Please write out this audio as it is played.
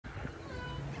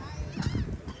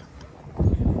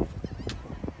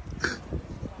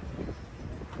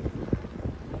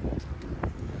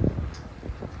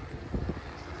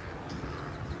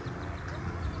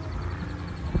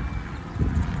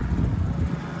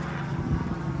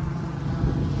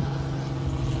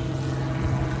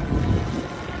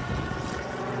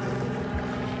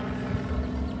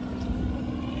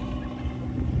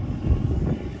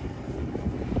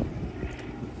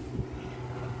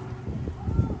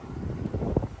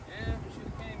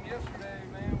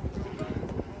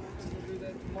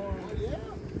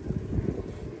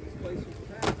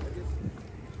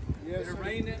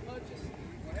rain that much?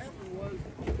 What happened was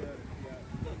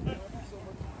so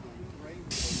much rain.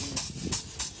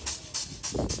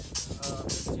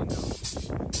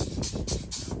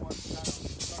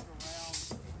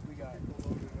 We got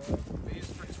these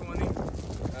for 20.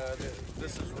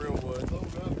 This is real wood.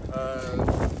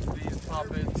 These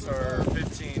poppets are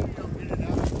 15.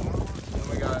 And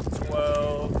we got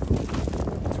 12.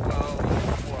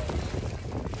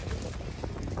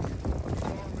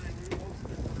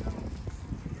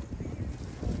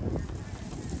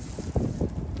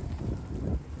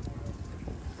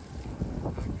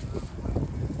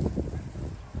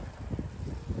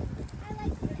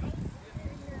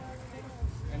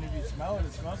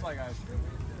 It smells like ice cream.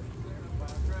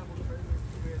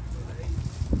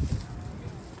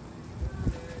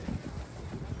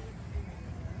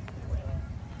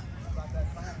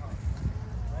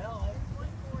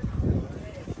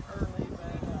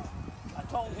 I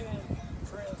told him,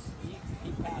 Chris,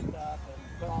 he packed up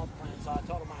and put all the plans, so I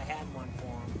told him I had one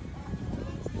for him.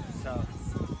 So.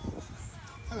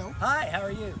 Hello. Hi, how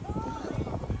are you?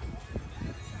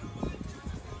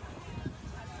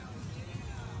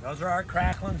 Those are our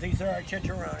cracklins. These are our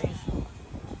chicharrones.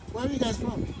 Where are you guys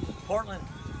from? Portland.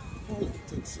 Portland,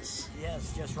 Texas.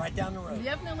 Yes, just right down the road.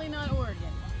 Definitely not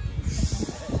Oregon.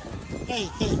 Hey,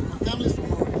 my family's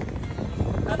from Oregon.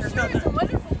 I'm sure it's a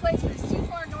wonderful place, but it's too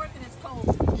far north and it's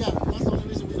cold. Yeah, that's the only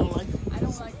reason we don't like it.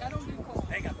 I don't do cold.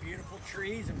 They got beautiful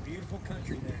trees and beautiful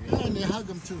country there. Yeah, and they hug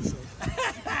them too, so.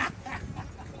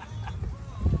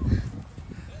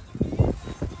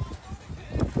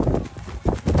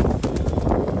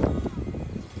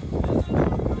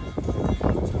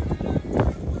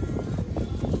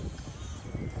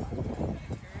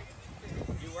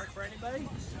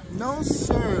 No,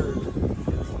 sir.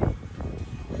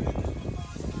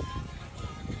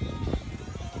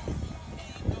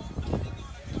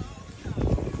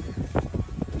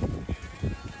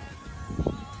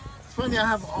 It's funny, I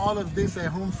have all of this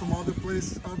at home from all the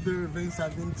places, other events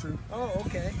I've been to. Oh,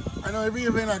 okay. I know every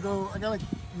event I go, I got like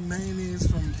mayonnaise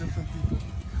from different people.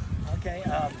 Okay,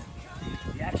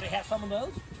 you actually have some of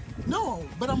those? No,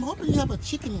 but I'm hoping you have a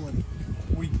chicken one.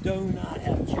 We do not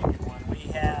have a chicken one. We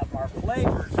have, our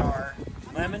flavors are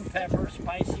lemon pepper,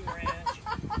 spicy ranch,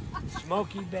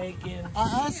 smoky bacon.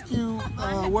 I asked you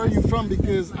where you're from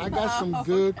because I got some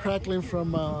good crackling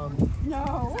from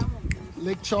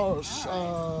Lake Charles.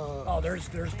 Oh, there's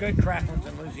good cracklins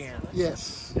in Louisiana.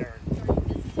 Yes. A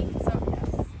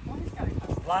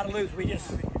lot of loose. We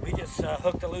just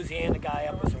hooked a Louisiana guy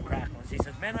up with some cracklins. He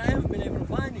says, "Man, I haven't been able to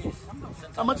find these."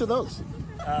 How much are those?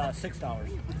 $6.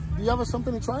 Do you have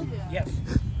something to try? Yes.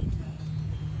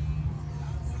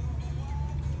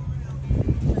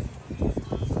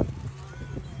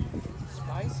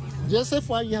 Spicy. Just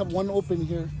FYI, you have one open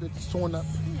here that's torn up.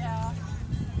 Yeah.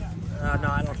 No,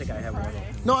 I don't think I have one.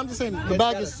 No, I'm just saying the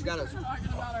bag is.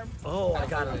 Oh, I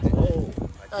got it. Oh.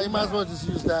 You might as well just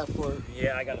use that for.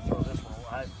 Yeah, I got to throw this one.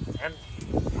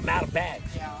 I'm out of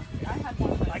bags. Yeah. I had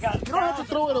one. You don't have to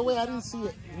throw it away. I didn't see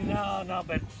it. No,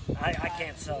 but I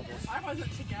can't sell this. I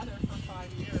wasn't together for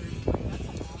 5 years.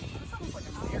 That's almost like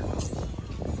a beer.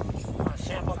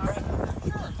 Sample crack?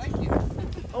 Sure, thank you.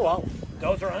 Oh, well,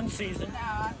 those are unseasoned.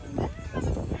 I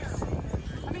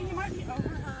mean, you might be over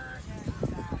her.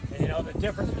 And you know, the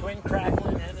difference between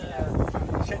crackling and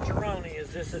chicharrone is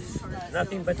this is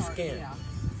nothing but skin.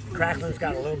 Cracklin's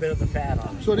got a little bit of the fat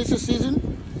on it. So this is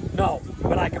seasoned? No,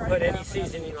 but I can put any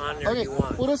seasoning on there you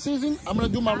want. Put a season. I'm going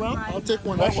to do my round. I'll take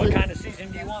one. What kind of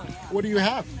seasoning do you want? What do you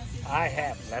have? I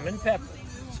have lemon pepper,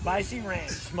 spicy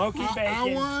ranch, smoky bacon.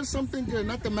 I want something good,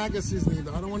 not the MAGA seasoning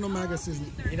though. I don't want no MAGA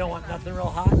seasoning. You don't want nothing real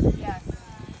hot? Yes.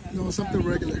 No, something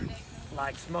regular.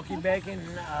 Like smoky bacon.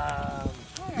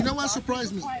 You know what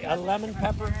surprised me? A lemon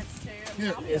pepper.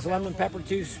 Here. Is lemon pepper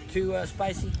too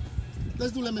spicy?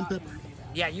 Let's do lemon pepper.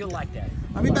 Yeah, you'll like that.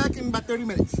 I'll be back in about 30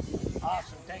 minutes.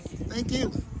 Awesome, thank you. Thank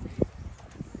you.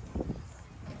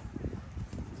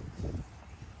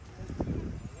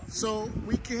 So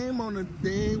we came on a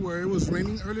day where it was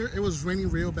raining earlier. It was raining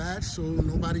real bad, so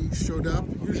nobody showed up.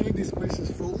 Usually this place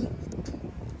is full,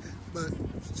 but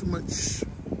it's too much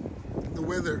the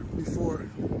weather before.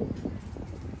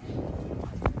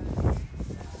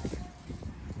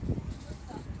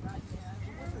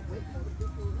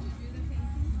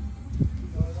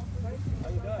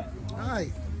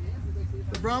 Hi,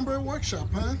 the Brown Bird Workshop,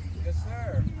 huh? Yes,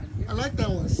 sir. I like that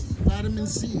one. Vitamin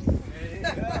C. There you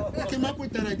go. Who came up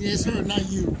with that idea? It's her, not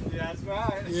you. Yeah, that's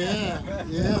right. Yeah,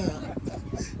 yeah.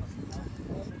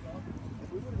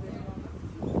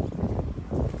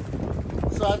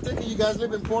 So I think you guys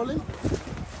live in Portland?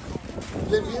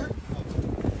 Live here?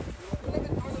 We live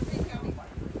in Northern Lee County.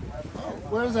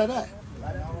 Where is that at?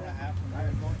 Right now, we're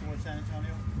going towards San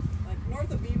Antonio. Like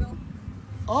north of Beeville.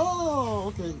 Oh,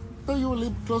 okay. Thought you would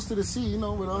live close to the sea, you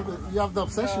know, with all the, you have the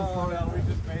obsession for it. No, we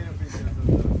just made it because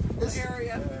of the It's,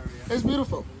 Area. it's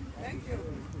beautiful. Thank you.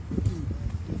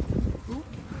 Cool.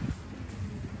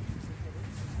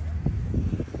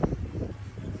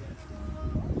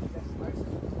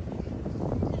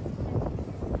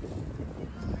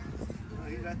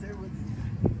 He's right there with you.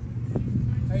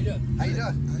 How you doing? How you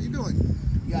doing? How you doing?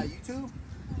 You got YouTube?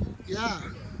 Yeah.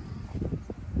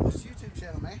 What's your YouTube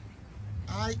channel, man?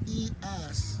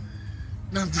 IES.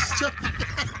 No, I'm just joking.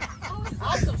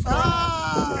 I'll subscribe.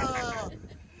 Ah,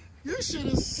 you should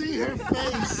have seen her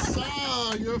face.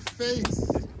 Oh, your face.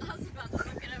 I was about to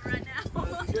look it up right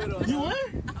now. You were?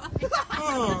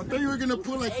 Oh, I thought you were gonna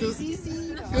pull like this.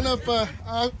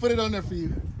 I'll put it on there for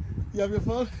you. You have your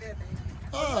phone?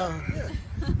 Oh,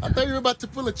 I thought you were about to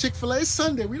pull a Chick-fil-A. It's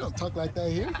Sunday. We don't talk like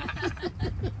that here.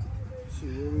 See,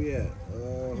 where we at?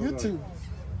 Hold YouTube, on.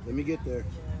 Let me get there.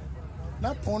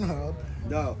 not Pornhub.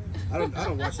 No, I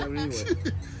don't watch that one anyway. It's got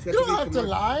You too don't many have to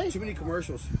lie. Too many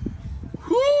commercials.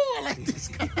 Whoo, I like this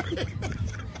guy.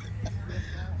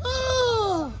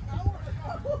 Oh.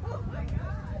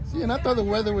 See, and I thought the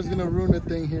weather was gonna ruin the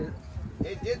thing here.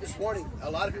 It did this morning.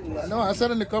 A lot of people left. No, I sat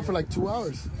in the car for like 2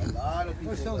 hours. A lot of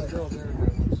people left.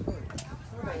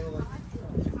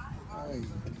 Alright,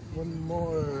 one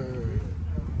more.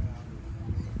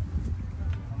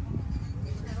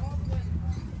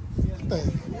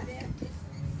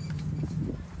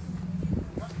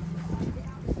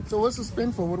 So what's the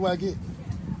spin for? What do I get?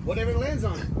 Whatever it lands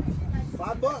on.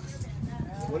 $5.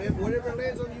 Whatever it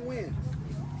lands on, you win.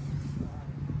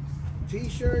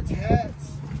 T-shirts,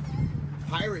 hats,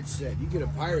 pirate set. You get a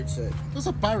pirate set. What's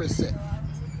a pirate set?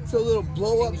 So a little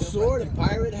blow-up sword, a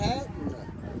pirate hat, and an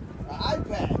eye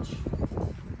patch.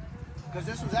 Because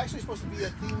this was actually supposed to be a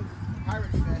themed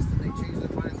pirate fest, and they changed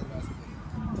their minds last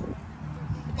minute.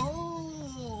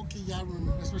 Oh, okay, yeah, I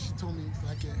remember. That's what she told me.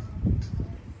 Okay.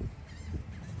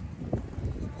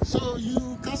 So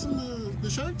you custom the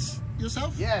shirts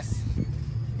yourself? Yes.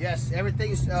 Yes,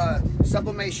 everything's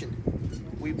sublimation.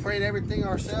 We print everything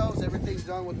ourselves. Everything's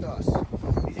done with us. You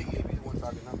be the one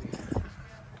talking, not me.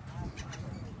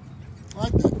 I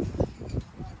like that.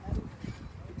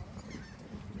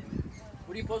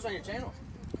 What do you post on your channel?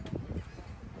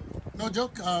 No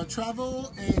joke,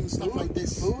 travel and stuff like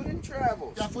this. Food and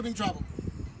travel. Yeah, food and travel.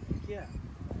 Yeah.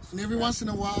 And every once in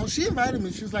a while, she invited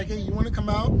me. She was like, hey, you want to come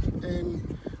out?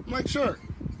 And I'm like, sure.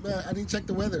 But I didn't check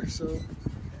the weather, so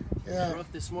yeah.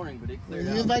 Rough this morning, but it When cleared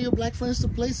you out. invite your black friends to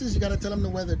places, you got to tell them the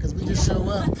weather because we just show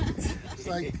up. It's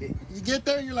like, you get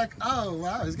there, you're like, oh,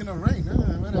 wow, it's going to rain.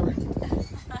 Whatever.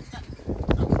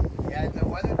 Yeah, the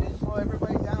weather did slow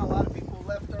everybody down. A lot of people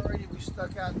left already. We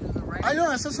stuck out through the rain. I know,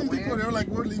 I saw some the people, they were like,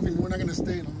 we're leaving. We're not going to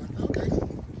stay. And I'm like, okay.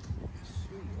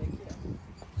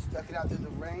 Stuck it out through the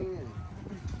rain and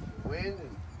wind,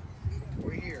 and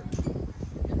we're here.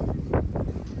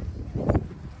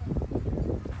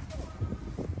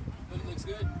 But it looks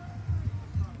good.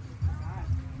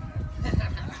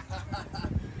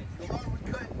 We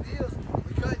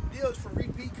cut deals for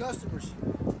repeat customers.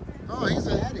 Oh, he's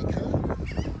an addict, huh? Oh,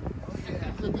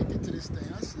 yeah. He's addicted to this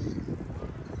thing. I see.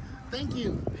 Thank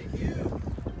you. Thank you.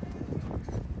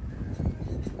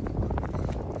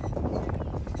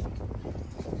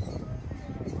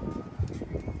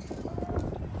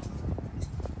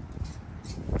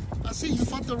 I see you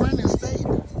fought the rain and stayed.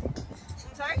 I'm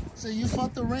sorry? So you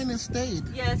fought the rain and stayed.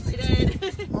 Yes, we did.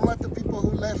 Don't let the people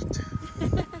who left.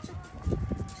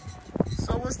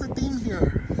 So what's the theme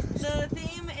here? The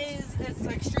theme is it's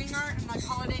like string art and like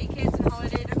holiday kits and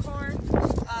holiday decor.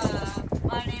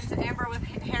 My name's Amber with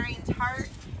Herring's Heart,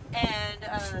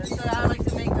 and so I like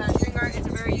to make string art. It's a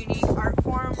very unique art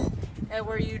form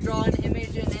where you draw an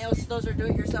image and nails. Those are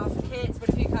do-it-yourself kits, but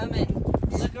if you come and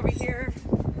look over here,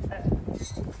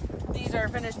 these are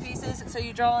finished pieces. So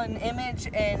you draw an image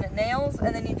and nails,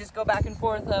 and then you just go back and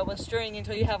forth with string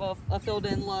until you have a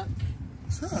filled-in look.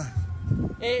 Huh.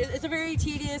 It's a very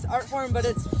tedious art form, but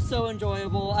it's so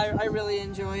enjoyable. I really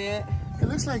enjoy it. It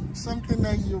looks like something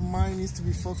that your mind needs to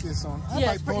be focused on. I'm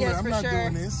bipolar. I'm not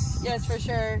doing this. Yes, for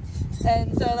sure.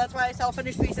 And so that's why I sell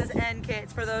finished pieces and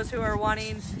kits for those who are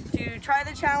wanting to try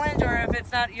the challenge, or if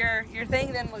it's not your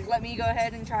thing, then like, let me go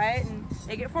ahead and try it and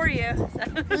make it for you.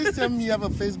 So. Please tell me you have a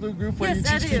Facebook group where Yes,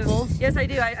 you I teach do. people. Yes, I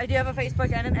do. I do have a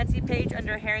Facebook and an Etsy page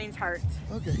under Herring's Heart.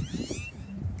 Okay.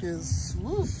 Because,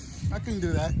 woof, I can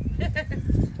do that.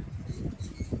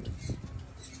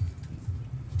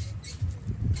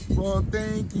 Well,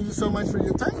 thank you so much for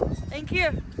your time. Thank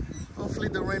you. Hopefully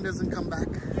the rain doesn't come back.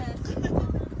 Yes.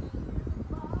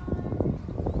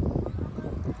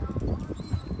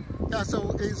 Yeah,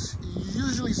 so it's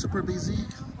usually super busy,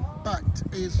 but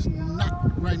it's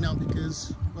not right now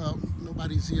because, well,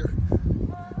 nobody's here.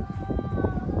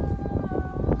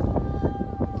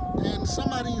 And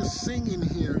somebody is singing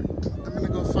here. I'm gonna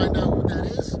go find out who that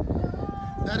is.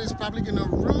 That is probably gonna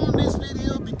ruin this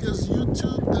video because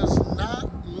YouTube does not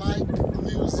like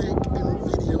music in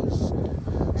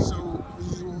videos. So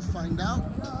we will find out.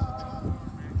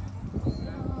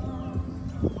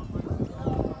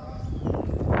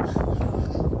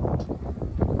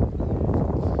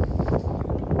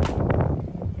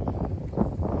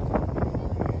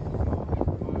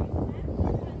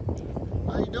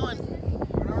 How you doing?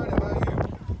 All right, how about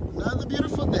you? Another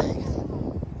beautiful day.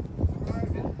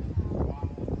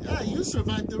 Yeah, you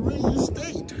survived the rain. You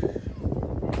stayed.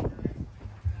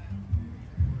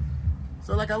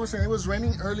 So like I was saying, it was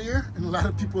raining earlier and a lot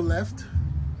of people left.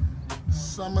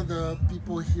 Some of the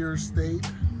people here stayed.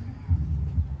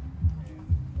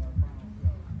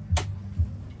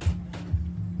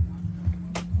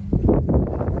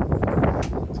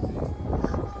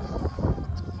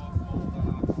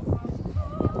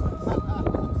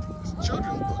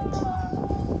 Children's books.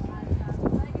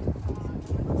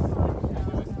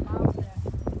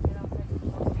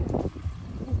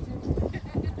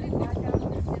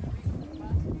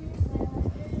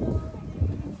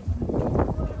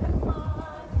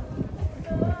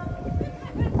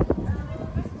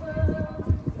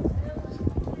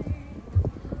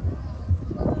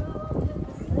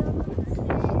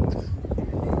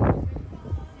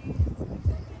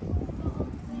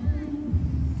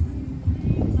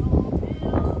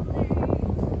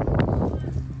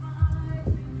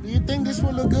 Do you think this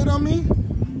will look good on me?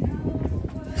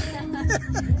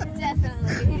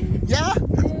 Definitely. Yeah?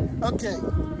 Okay.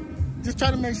 Just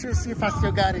try to make sure, see if I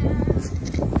still got it.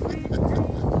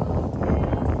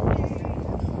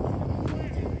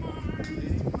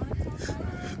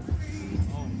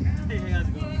 Hey, how's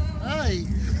it going? Hi.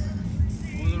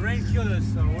 Well, the rain killed us,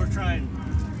 so we're trying.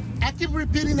 I keep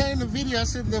repeating that in the video. I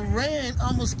said the rain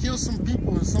almost killed some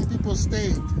people and some people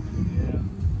stayed.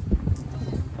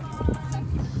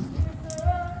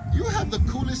 You have the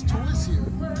coolest toys here.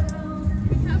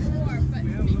 We have more, but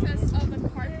because of the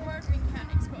cardboard, we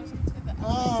can't expose them to the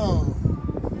Oh.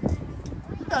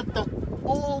 You got the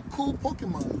old cool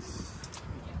Pokemons.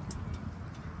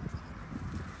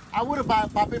 I would have bought a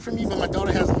Pop-It for me, but my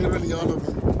daughter has literally all of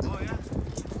them. Oh,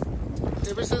 yeah?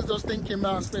 Ever since those things came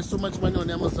out, I spent so much money on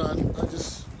Amazon. I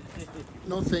just,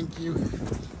 no thank you.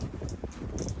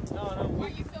 No. Are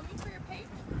you filming for your page?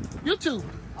 YouTube.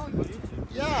 Oh, YouTube.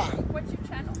 Yeah. What's your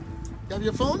channel? You have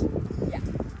your phone? Yeah.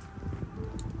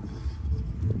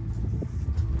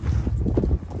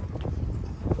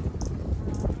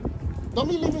 Don't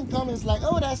be leaving comments like,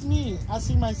 oh, that's me. I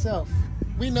see myself.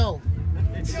 We know.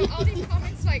 So all these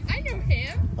comments like, I know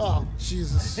him. Oh,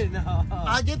 Jesus. No.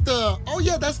 I get the, oh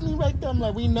yeah, that's me right there. I'm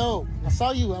like, we know. I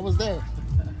saw you. I was there.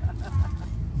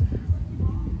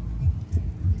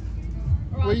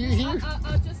 Or Were you here?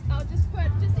 I'll just put,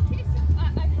 just in case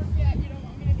I forget, you don't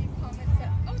want me to leave comments that,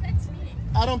 oh, that's me.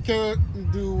 I don't care.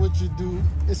 Do what you do.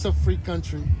 It's a free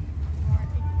country.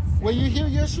 Were you here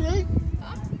yesterday?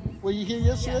 Huh? Were you here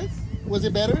yesterday? Yes. Was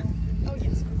it better? Oh,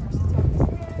 yes, of course. It's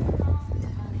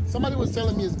always Somebody was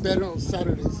telling me it's better on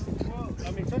Saturdays. Well,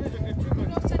 I mean, Sundays are good too, but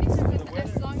no studies are good.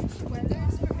 As long as the weather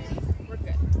is permitting, we're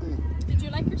good. Did you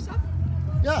like yourself?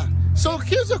 Yeah. So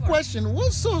here's a question.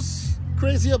 What's so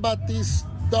crazy about these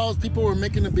dolls people were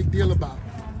making a big deal about?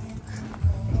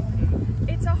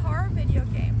 It's a horror video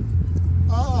game.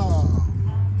 Oh,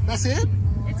 that's it?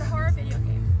 It's a horror video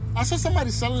game. I saw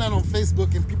somebody selling that on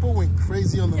Facebook and people went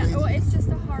crazy on the Yeah, lady. well, it's just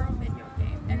a horror video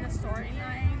game. And the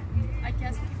storyline, I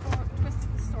guess people twisted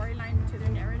the storyline to their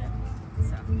narrative.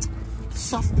 So,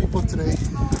 Soft people today.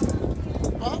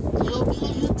 Well, you'll be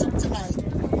on YouTube tonight.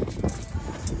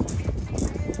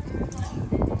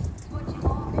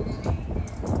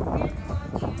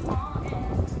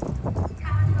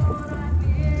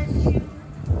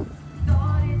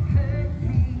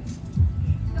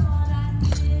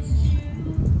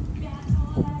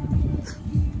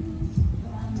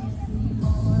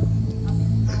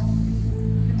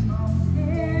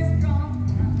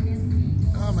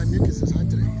 Oh, my mucus is hot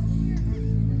today.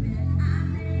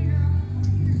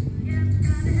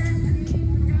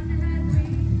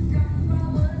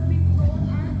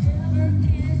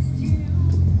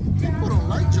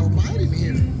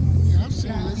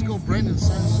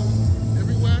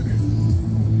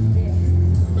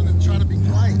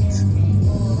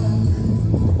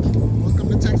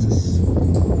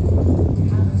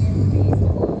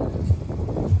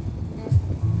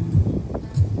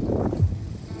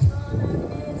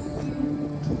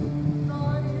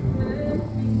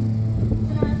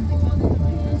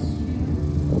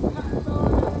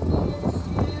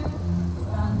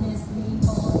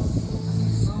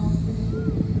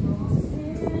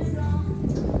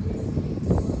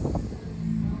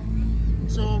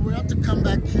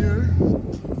 here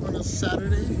on a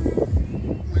Saturday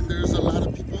when there's a lot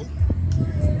of people,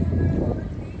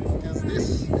 because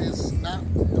this is not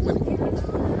 20.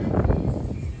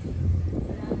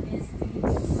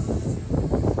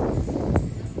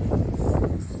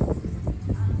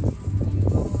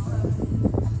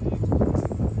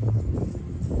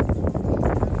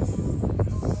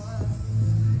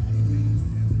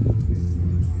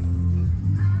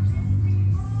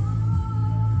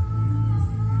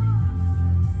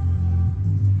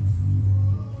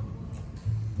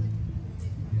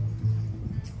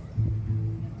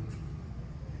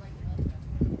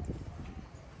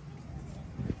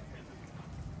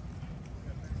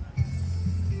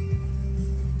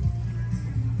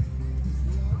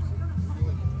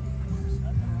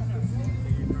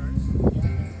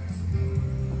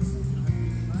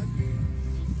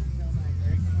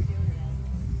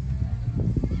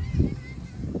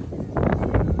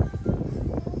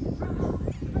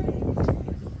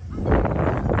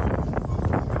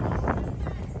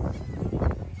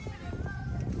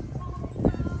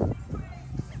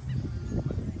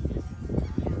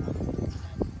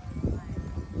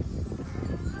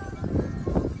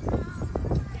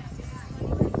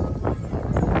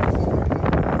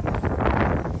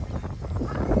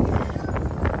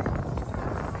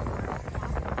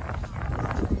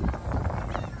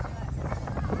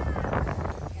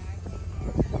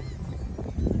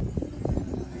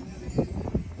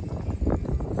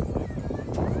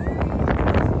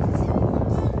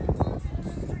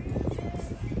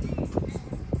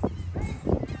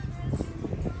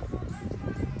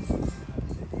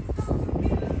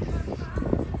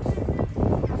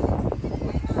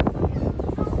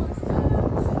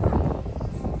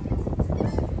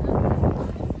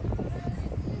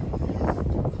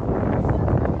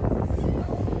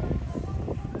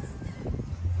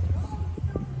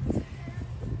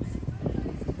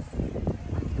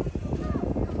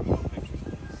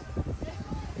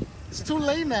 It's too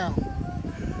late now.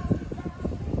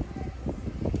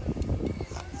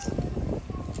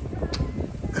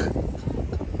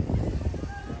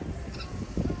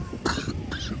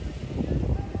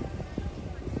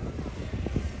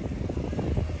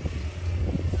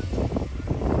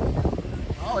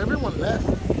 Oh, everyone left.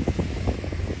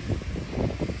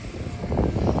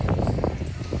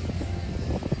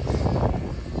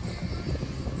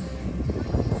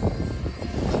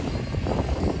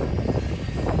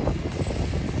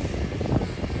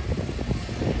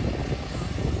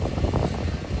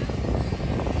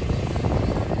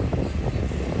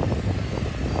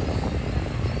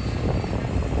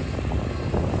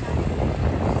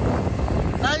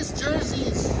 Nice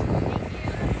jerseys.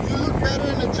 You look better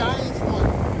in the Giants one.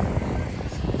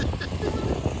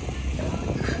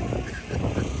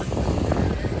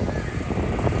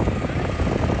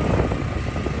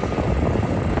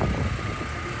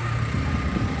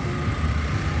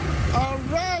 All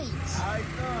right. How you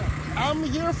doing? I'm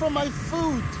here for my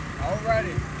food.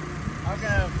 Alrighty.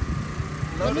 Okay.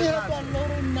 Let me have that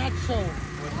loaded nacho.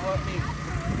 With what meat?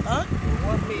 Huh? With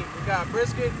what meat? We got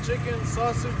brisket, chicken,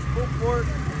 sausage, pulled pork,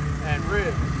 and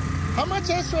ribs. How much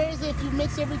extra is it if you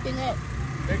mix everything up?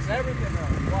 Mix everything up.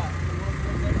 What?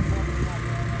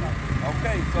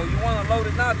 Okay, so you want a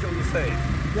loaded nacho, you say?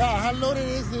 Yeah, how loaded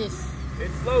is this?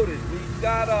 It's loaded. We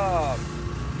got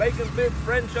bacon bits,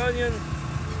 French onion,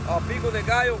 pico de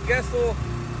gallo, queso.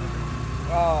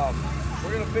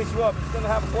 We're gonna fix you up. It's gonna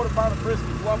have a quarter pound of brisket.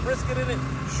 You want brisket in it?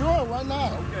 Sure, why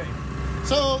not? Okay.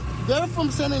 So they're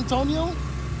from San Antonio,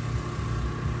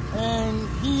 and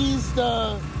he leads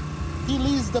the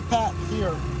pack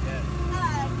here.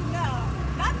 No,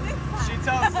 not this one. She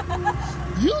tells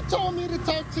You told me to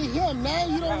talk to him. Now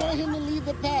you don't want him to lead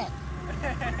the pack.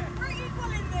 We're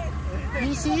equal in this.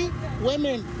 You see,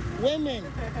 women.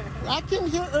 I came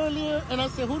here earlier and I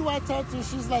said, "Who do I talk to?"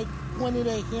 She's like, pointed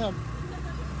at him.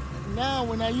 Now,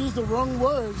 when I use the wrong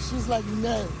word, she's like,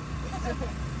 "No."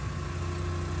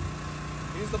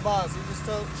 he's the boss.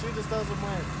 She just tells him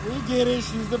when. We get it.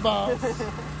 She's the boss.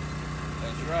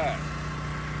 That's right.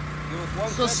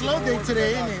 So slow day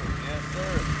today, ain't it? Yes,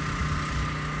 sir.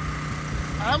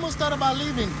 I almost thought about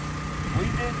leaving. We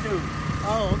did too.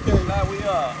 Oh, okay. Glad we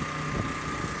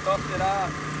toughed it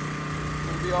out.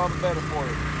 It'll be all the better for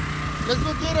you. Let's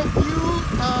go get a view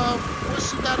of what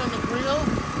she got on the grill.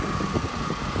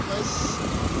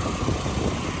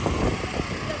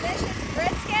 Delicious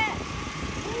brisket.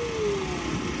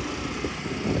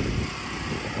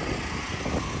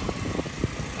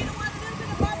 You don't want a little bit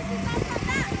of barbecue sauce on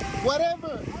that?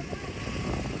 Whatever.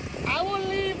 I will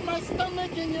leave my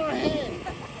stomach in your hand.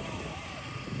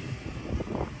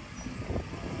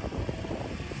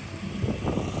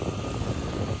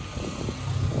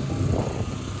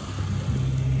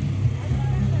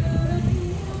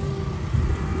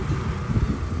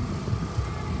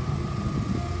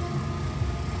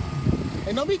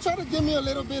 don't be trying to give me a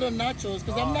little bit of nachos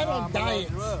because I'm not on diet.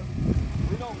 We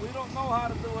don't know how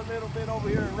to do a little bit over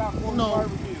here in Rockport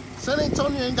barbecue. San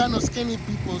Antonio ain't got no skinny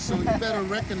people, so you better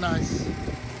recognize.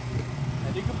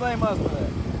 And you can blame us for that.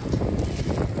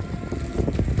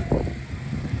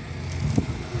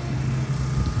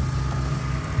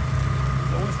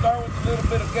 So we start with a little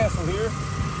bit of queso here.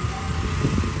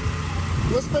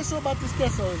 What's special about this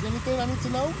queso? Is anything I need to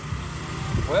know?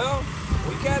 Well,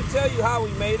 we can't tell you how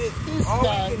we made it. All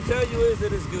we can tell you is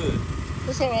that it's good.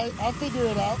 It's all right. I'll figure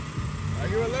it out. Are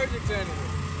you allergic to anything?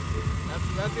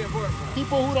 That's the important part.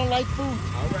 People who don't like food.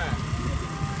 All right.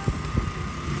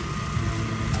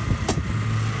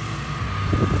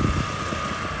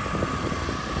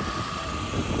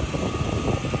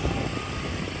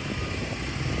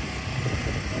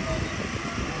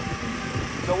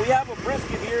 So we have a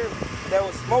brisket here that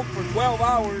was smoked for 12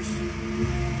 hours.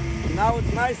 Now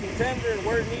it's nice and tender and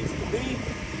where it needs to be.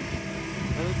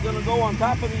 And it's gonna go on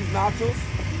top of these nachos.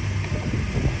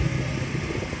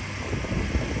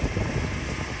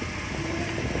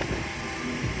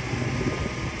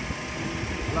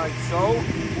 Like so.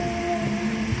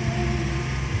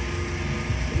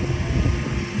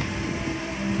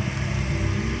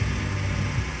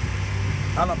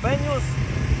 Jalapenos?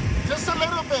 Just a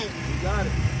little bit. You got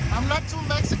it. I'm not too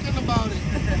Mexican about it.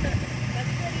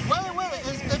 Wait.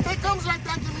 If it comes like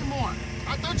that, give me more.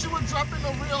 I thought you were dropping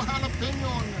a real jalapeno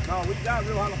on there. No, we got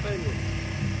real jalapenos.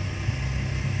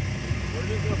 We're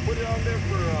just gonna put it on there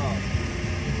for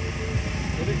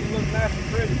so it can look nice and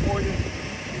pretty for you.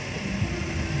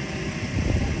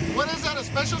 What is that, a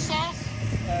special sauce?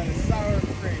 Sour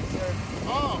cream, sir.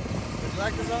 Oh. Would you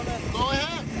like this on there? Go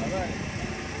ahead. All right.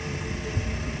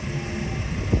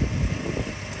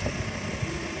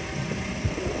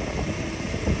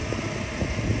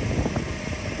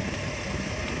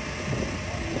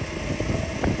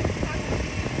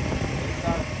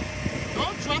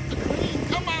 Don't drop the cream.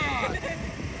 Come on.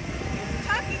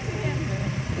 Talking to him.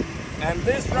 And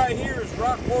this right here is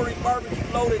Rockport barbecue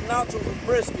loaded nachos with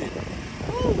brisket.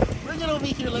 Woo. Bring it over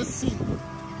here. Let's see.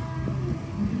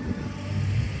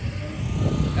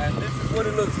 And this is what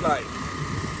it looks like.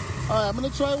 All right, I'm going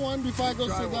to try one before I go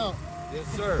Try sit one. down. Yes,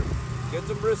 sir. Get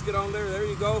some brisket on there. There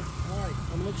you go. All right,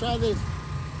 I'm going to try this.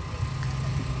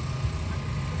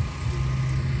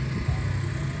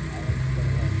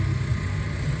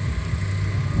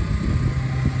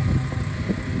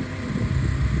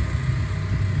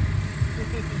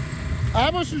 I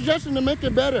have a suggestion to make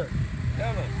it better.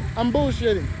 Tell us. I'm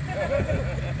bullshitting.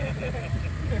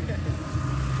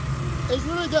 It's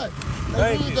really good. It's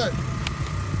Thank really you. good.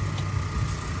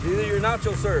 These are your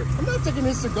nacho serves. I'm not taking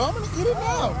this to go. I'm going to eat it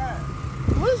now.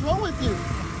 What is wrong with you?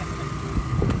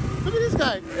 Look at this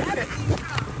guy.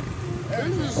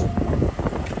 This is